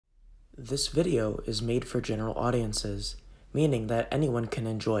This video is made for general audiences, meaning that anyone can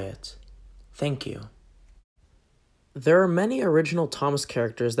enjoy it. Thank you. There are many original Thomas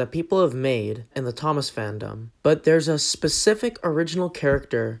characters that people have made in the Thomas fandom, but there's a specific original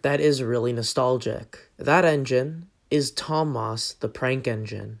character that is really nostalgic. That engine is Tom Moss, the prank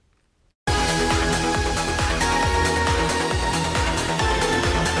engine.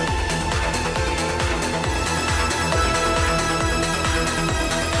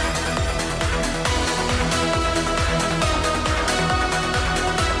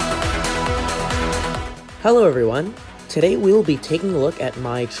 Hello everyone, today we will be taking a look at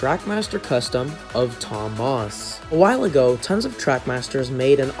my Trackmaster custom of Tom Moss. A while ago, tons of Trackmasters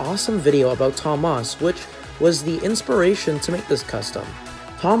made an awesome video about Tom Moss, which was the inspiration to make this custom.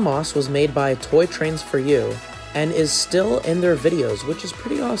 Tom Moss was made by Toy Trains For You, and is still in their videos, which is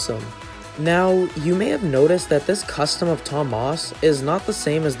pretty awesome. Now, you may have noticed that this custom of Tom Moss is not the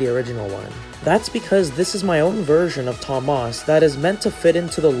same as the original one. That's because this is my own version of Tom Moss that is meant to fit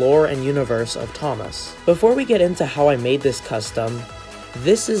into the lore and universe of Thomas. Before we get into how I made this custom,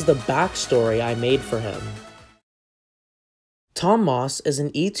 this is the backstory I made for him. Tom Moss is an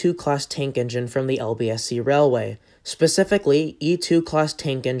E2 class tank engine from the LBSC Railway, specifically E2 class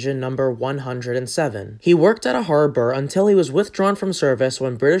tank engine number 107. He worked at a harbour until he was withdrawn from service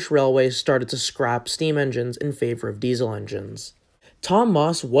when British Railways started to scrap steam engines in favour of diesel engines. Tom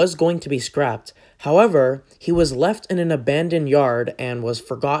Moss was going to be scrapped, however, he was left in an abandoned yard and was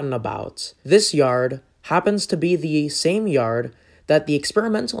forgotten about. This yard happens to be the same yard that the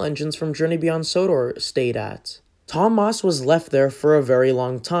experimental engines from Journey Beyond Sodor stayed at. Tom Moss was left there for a very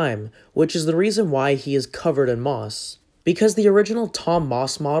long time, which is the reason why he is covered in moss. Because the original Tom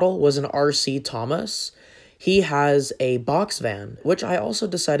Moss model was an RC Thomas, he has a box van, which I also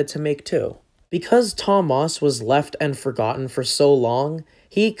decided to make too. Because Tom Moss was left and forgotten for so long,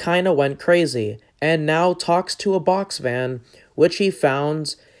 he kinda went crazy, and now talks to a box van, which he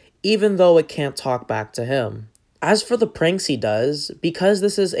found, even though it can't talk back to him. As for the pranks he does, because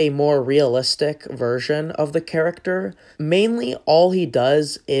this is a more realistic version of the character, mainly all he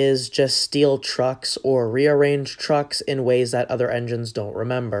does is just steal trucks or rearrange trucks in ways that other engines don't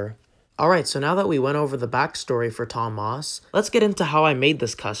remember. Alright, so now that we went over the backstory for Tom Moss, let's get into how I made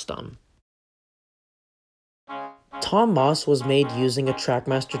this custom. Tom Moss was made using a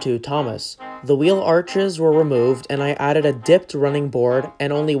Trackmaster 2 Thomas. The wheel arches were removed and I added a dipped running board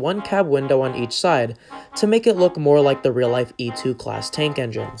and only one cab window on each side to make it look more like the real-life E2 class tank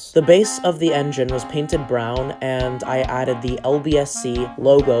engines. The base of the engine was painted brown and I added the LBSC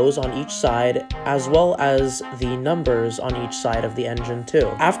logos on each side as well as the numbers on each side of the engine too.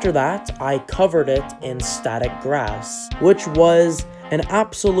 After that, I covered it in static grass, which was an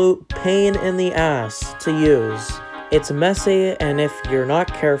absolute pain in the ass to use. It's messy, and if you're not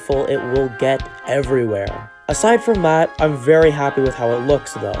careful, it will get everywhere. Aside from that, I'm very happy with how it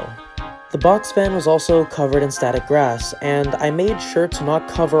looks though. The box van was also covered in static grass, and I made sure to not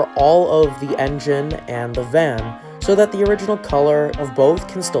cover all of the engine and the van, so that the original color of both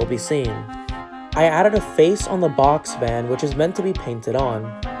can still be seen. I added a face on the box van, which is meant to be painted on.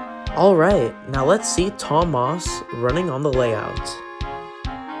 Alright, now let's see Tom Moss running on the layout.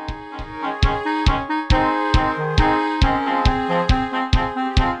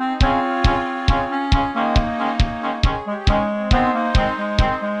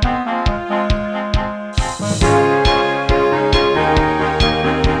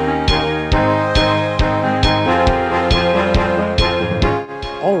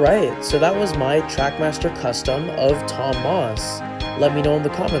 Alright, so that was my Trackmaster custom of Tom Moss. Let me know in the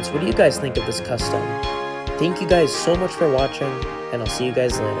comments, what do you guys think of this custom? Thank you guys so much for watching, and I'll see you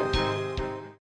guys later.